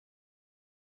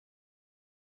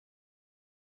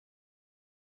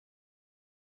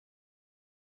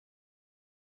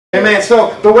Amen.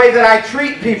 So the way that I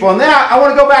treat people. And then I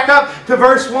want to go back up to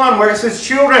verse 1 where it says,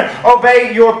 children,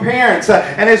 obey your parents.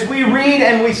 And as we read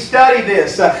and we study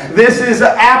this, this is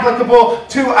applicable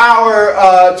to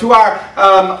our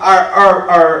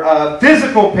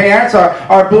physical parents,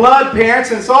 our blood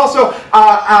parents. And it's also,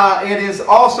 it is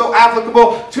also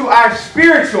applicable to our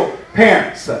spiritual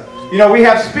parents. You know, we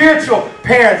have spiritual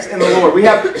parents in the Lord. We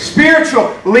have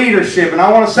spiritual leadership. And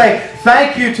I want to say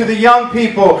thank you to the young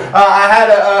people. I had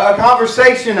a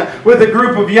conversation with a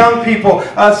group of young people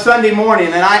Sunday morning.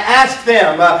 And I asked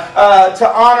them to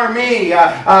honor me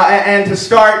and to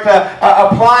start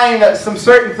applying some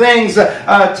certain things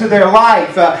to their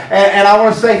life. And I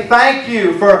want to say thank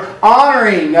you for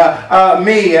honoring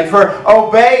me and for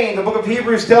obeying. The book of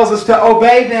Hebrews tells us to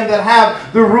obey them that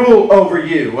have the rule over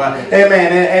you.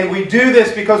 Amen. And we do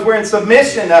this because we're in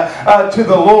submission to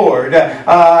the Lord. And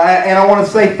I want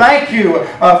to say thank you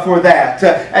for that.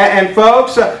 And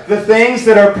folks, the things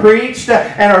that are preached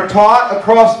and are taught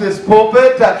across this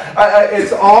pulpit,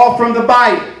 it's all from the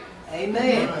Bible.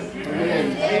 Amen.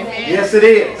 Yes, it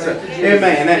is.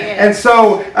 Amen. And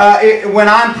so when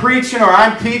I'm preaching or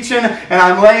I'm teaching and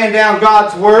I'm laying down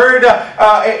God's Word,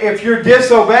 if you're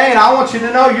disobeying, I want you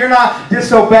to know you're not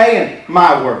disobeying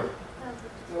my Word.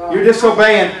 You're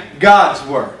disobeying God's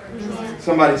Word.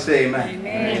 Somebody say amen.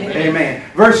 Amen. Amen.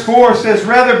 Verse 4 says,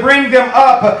 rather bring them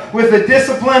up with the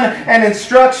discipline and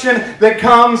instruction that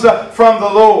comes from the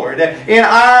Lord. In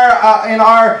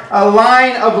our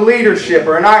line of leadership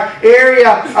or in our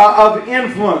area of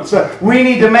influence, we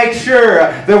need to make sure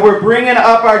that we're bringing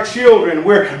up our children.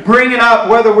 We're bringing up,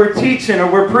 whether we're teaching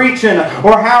or we're preaching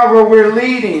or however we're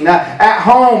leading, at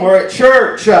home or at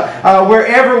church,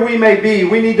 wherever we may be.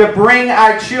 We need to bring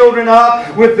our children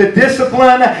up with the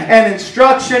discipline and instruction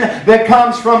that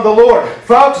comes from the Lord.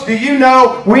 Folks, do you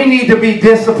know we need to be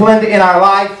disciplined in our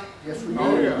life? Yes, we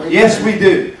do. Yes, we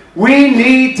do. We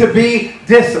need to be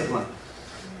disciplined.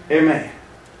 Amen.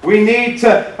 We need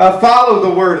to follow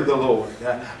the word of the Lord.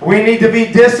 We need to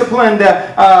be disciplined.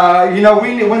 You know,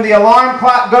 when the alarm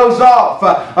clock goes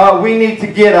off, we need to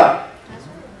get up.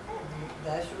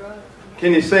 That's right.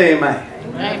 Can you say amen?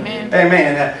 Amen.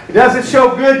 Amen. Does it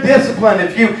show good discipline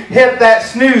if you hit that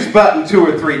snooze button 2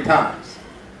 or 3 times?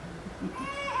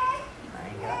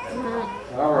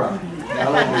 All right.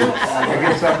 I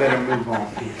guess I better move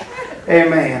on.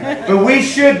 Amen. But we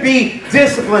should be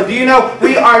disciplined. Do you know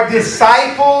we are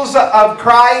disciples of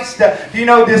Christ? Do you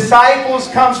know disciples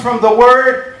comes from the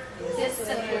word?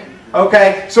 Discipline.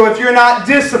 Okay, so if you're not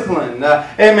disciplined,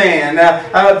 amen,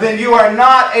 then you are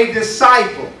not a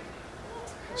disciple.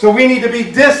 So we need to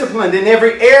be disciplined in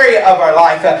every area of our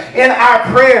life, in our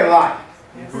prayer life,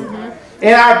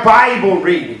 in our Bible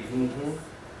reading,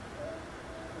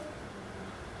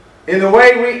 in the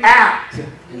way we act,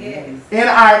 in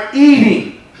our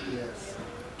eating.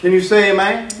 Can you say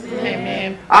amen?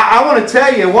 Amen. I want to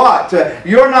tell you what,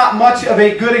 you're not much of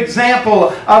a good example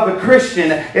of a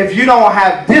Christian if you don't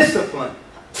have discipline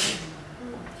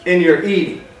in your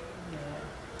eating.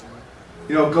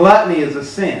 You know, gluttony is a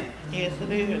sin. Yes,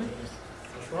 it is.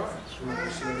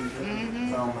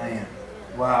 Oh man.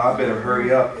 Wow, I better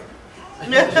hurry up.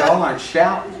 Y'all aren't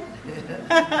shouting.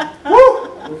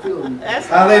 Woo!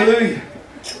 Hallelujah.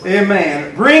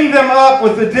 Amen. Bring them up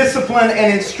with the discipline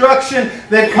and instruction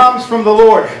that comes from the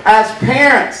Lord. As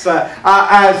parents,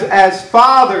 as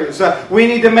fathers, we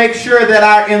need to make sure that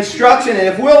our instruction, and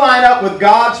if we'll line up with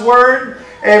God's Word,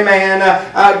 amen,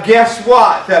 guess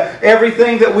what?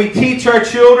 Everything that we teach our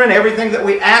children, everything that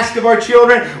we ask of our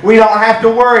children, we don't have to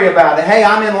worry about it. Hey,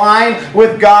 I'm in line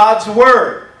with God's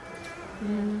Word.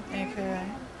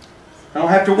 I don't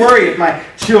have to worry if my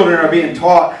children are being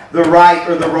taught the right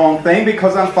or the wrong thing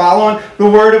because I'm following the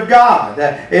Word of God.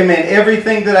 Amen.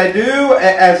 Everything that I do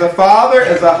as a father,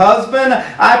 as a husband,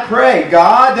 I pray,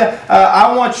 God,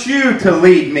 I want you to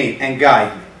lead me and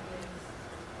guide me.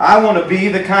 I want to be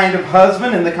the kind of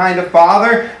husband and the kind of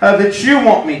father that you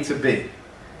want me to be.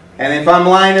 And if I'm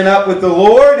lining up with the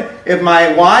Lord, if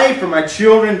my wife or my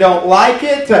children don't like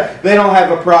it, they don't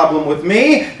have a problem with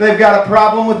me. They've got a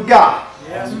problem with God.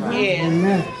 Yes.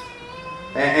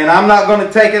 And I'm not going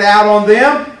to take it out on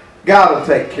them. God will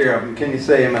take care of them. Can you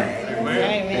say amen?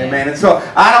 Amen. Amen. And so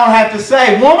I don't have to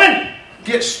say, woman,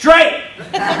 get straight.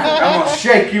 I'm going to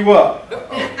shake you up.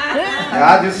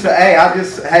 I just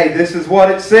say, hey, this is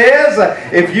what it says.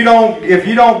 If you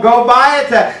don't go by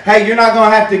it, hey, you're not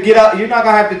going to have to get up. You're not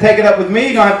going to have to take it up with me.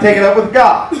 You're going to have to take it up with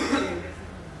God.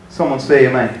 Someone say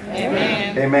amen.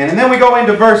 Amen. Amen. And then we go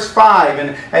into verse 5.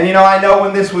 And you know, I know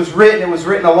when this was written, it was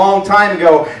written a long time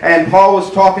ago. And Paul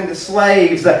was talking to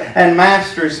slaves and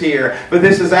masters here. But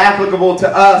this is applicable to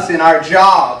us in our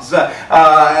jobs,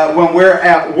 when we're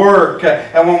at work,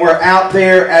 and when we're out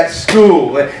there at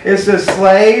school. It says,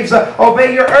 slaves,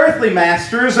 obey your earthly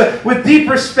masters with deep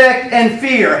respect and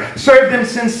fear. Serve them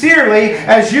sincerely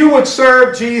as you would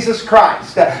serve Jesus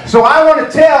Christ. So I want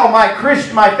to tell my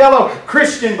fellow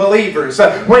Christian believers,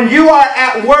 when you are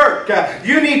at work,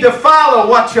 you need to follow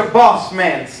what your boss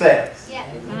man says.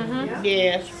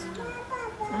 Yes.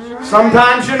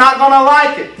 Sometimes you're not going to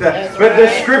like it. But the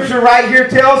scripture right here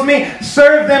tells me,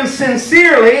 serve them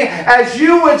sincerely as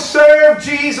you would serve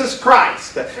Jesus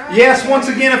Christ. Yes, once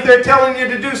again, if they're telling you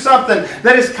to do something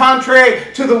that is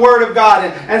contrary to the Word of God,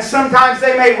 and sometimes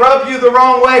they may rub you the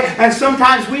wrong way, and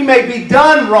sometimes we may be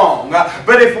done wrong.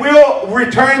 But if we'll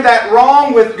return that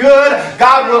wrong with good,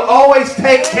 God will always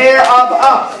take care of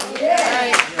us.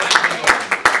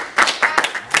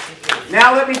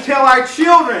 Now let me tell our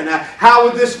children, how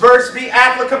would this verse be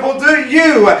applicable to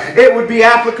you? It would be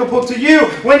applicable to you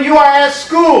when you are at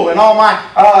school. And all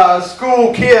my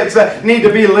school kids need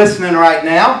to be listening right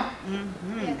now.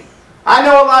 I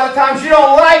know a lot of times you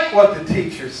don't like what the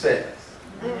teacher says.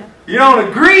 You don't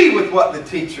agree with what the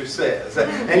teacher says.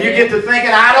 And you get to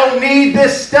thinking, I don't need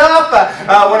this stuff.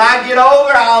 When I get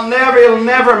older, it'll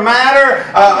never matter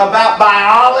about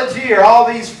biology or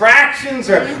all these fractions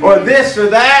or this or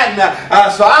that.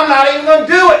 And, so I'm not even going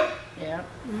to do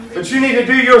it. But you need to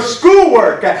do your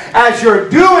schoolwork as you're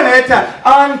doing it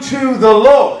unto the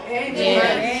Lord.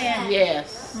 Amen.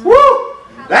 Yes. Woo!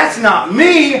 That's not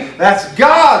me. That's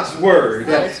God's Word.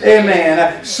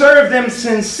 Amen. Serve them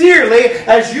sincerely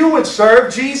as you would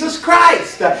serve Jesus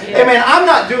Christ. Amen. I'm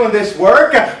not doing this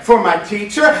work for my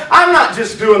teacher. I'm not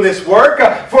just doing this work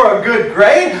for a good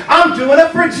grade. I'm doing it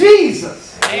for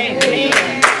Jesus.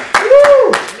 Amen.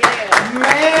 Woo!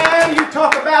 Man, you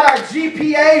talk about our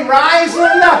GPA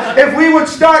rising. If we would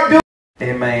start doing...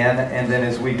 Amen. And then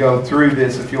as we go through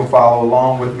this, if you'll follow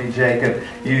along with me, Jacob,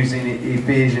 using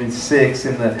Ephesians 6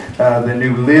 in the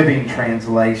New Living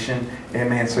Translation.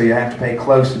 Amen. So you have to pay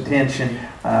close attention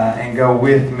and go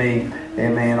with me.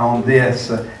 Amen. On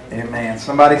this. Amen.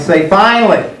 Somebody say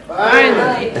finally.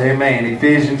 Finally. Amen.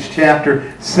 Ephesians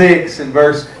chapter 6 and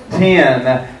verse 10.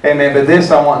 Amen. But this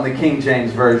I want in the King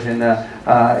James Version.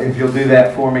 If you'll do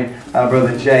that for me,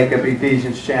 Brother Jacob.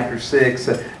 Ephesians chapter 6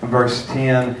 verse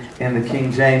 10 in the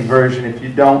King James Version. If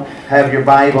you don't have your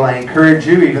Bible, I encourage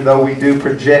you, even though we do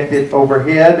project it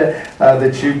overhead,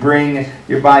 that you bring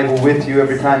your Bible with you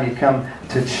every time you come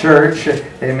to church.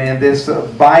 Amen. This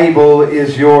Bible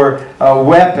is your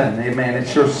weapon. Amen.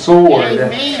 It's your sword.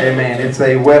 Amen. It's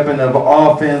a weapon of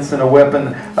offense and a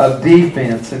weapon of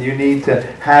defense. And you need to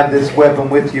have this weapon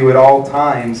with you at all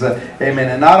times. Amen.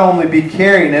 And not only be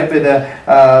carrying it, but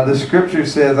the Scripture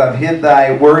says, I've hid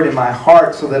thy word in my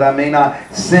heart so that I may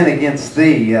not sin against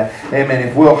thee. Amen.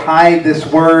 If we'll hide this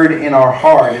word in our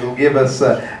heart, it'll give us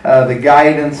the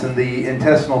guidance and the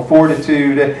intestinal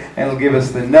fortitude, and it'll give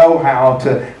us the know-how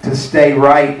to stay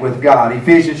right with God.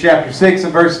 Ephesians chapter 6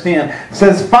 and verse 10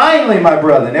 says, finally, my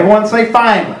brother. And everyone say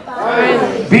finally.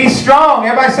 Finally. Be strong.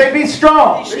 Everybody say be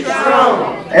strong. Be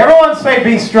strong. Everyone say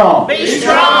be strong. Be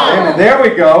strong. Amen. There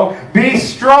we go. Be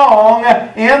strong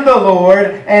in the Lord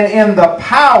and in the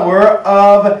power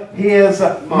of His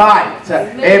might.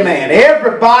 Amen.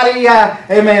 Everybody,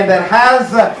 amen, that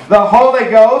has the Holy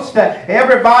Ghost,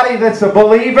 everybody that's a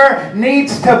believer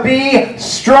needs to be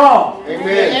strong.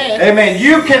 Amen. Amen.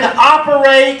 You can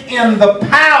operate in the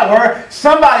power.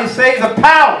 Somebody say the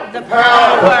power. The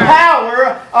power. The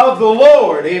power of the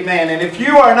Lord. Amen. And if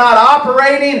you are not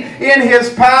operating in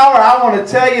His power, I want to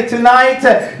tell you tonight,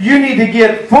 you need to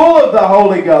get full of the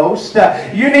Holy Ghost.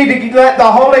 You need to let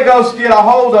the Holy Ghost get a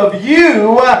hold of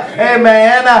you.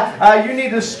 Amen. You need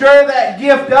to stir that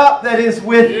gift up that is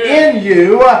within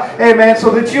you. Amen. So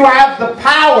that you have the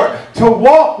power to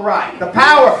walk right, the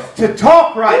power to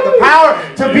talk right, the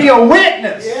power to be a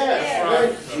witness.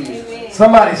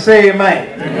 Somebody say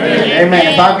amen.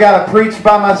 Amen. If I've got to preach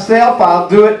by myself, I'll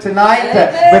do it tonight.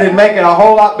 But it'd make it a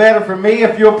whole lot better for me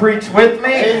if you'll preach with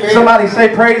me. Amen. Somebody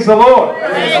say praise the Lord.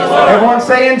 Praise the Lord. Everyone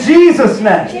say in Jesus'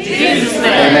 name. Jesus' name.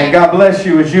 Amen. God bless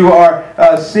you as you are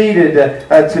seated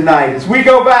tonight. As we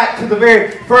go back to the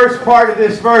very first part of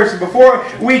this verse, before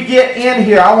we get in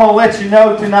here, I want to let you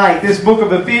know tonight, this book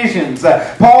of Ephesians,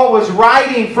 Paul was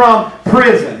writing from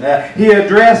prison. He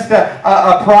addressed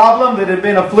a problem that had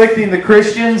been afflicting the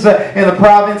Christians in the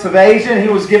province of Asia, and he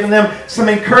was giving them some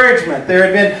encouragement. There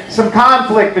had been some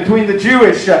conflict between the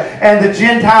Jewish and the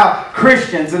Gentile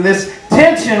Christians, and this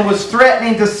Tension was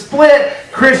threatening to split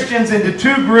Christians into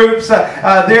two groups,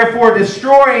 therefore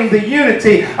destroying the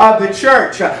unity of the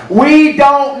church. We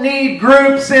don't need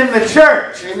groups in the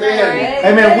church. Amen.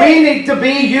 Amen. We need to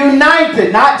be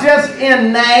united, not just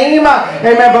in name,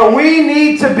 amen, but we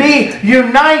need to be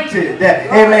united.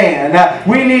 Amen.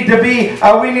 We need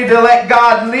to let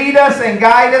God lead us and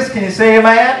guide us. Can you say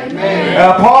amen?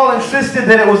 Amen. Paul insisted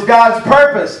that it was God's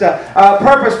purpose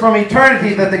from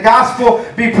eternity that the gospel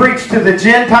be preached to the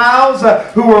Gentiles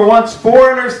who were once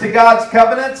foreigners to God's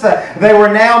covenants. They were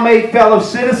now made fellow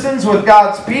citizens with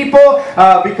God's people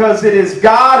because it is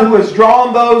God who has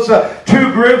drawn those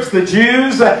two groups, the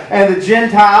Jews and the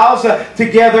Gentiles,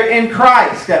 together in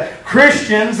Christ.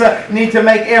 Christians need to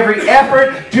make every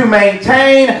effort to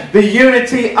maintain the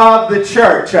unity of the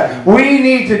church. We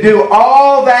need to do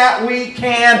all that we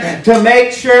can to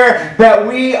make sure that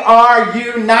we are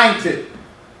united.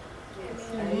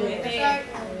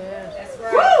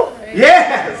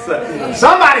 Yes!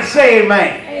 Somebody say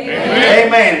amen. Amen.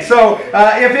 Amen. So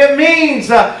if it means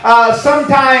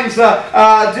sometimes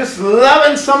just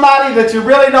loving somebody that you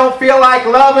really don't feel like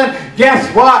loving, guess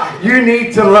what? You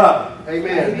need to love them.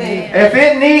 Amen. If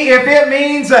it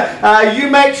means you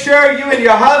make sure you and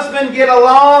your husband get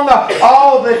along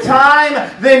all the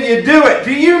time, then you do it.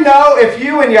 Do you know if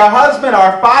you and your husband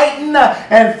are fighting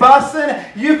and fussing,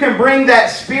 you can bring that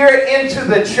spirit into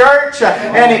the church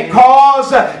and it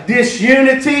causes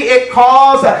disunity. It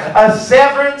causes a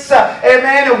severance.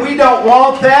 Amen. And we don't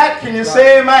want that. Can you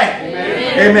say amen?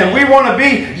 Amen. Amen. We want to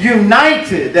be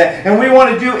united and we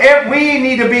want to do it. We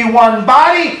need to be one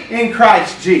body in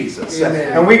Christ Jesus.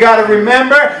 Amen. And we got to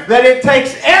remember that it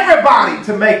takes everybody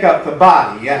to make up the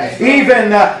body. Even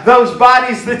those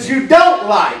bodies that you don't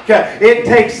like, it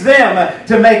takes them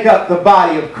to make up the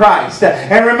body of Christ.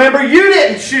 And remember, you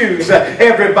didn't choose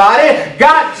everybody.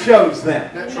 God chose them.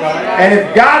 That's right. And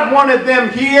if God wanted them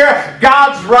here,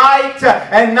 God's right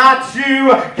and not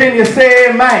you. Can you say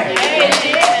amen?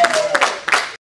 Amen.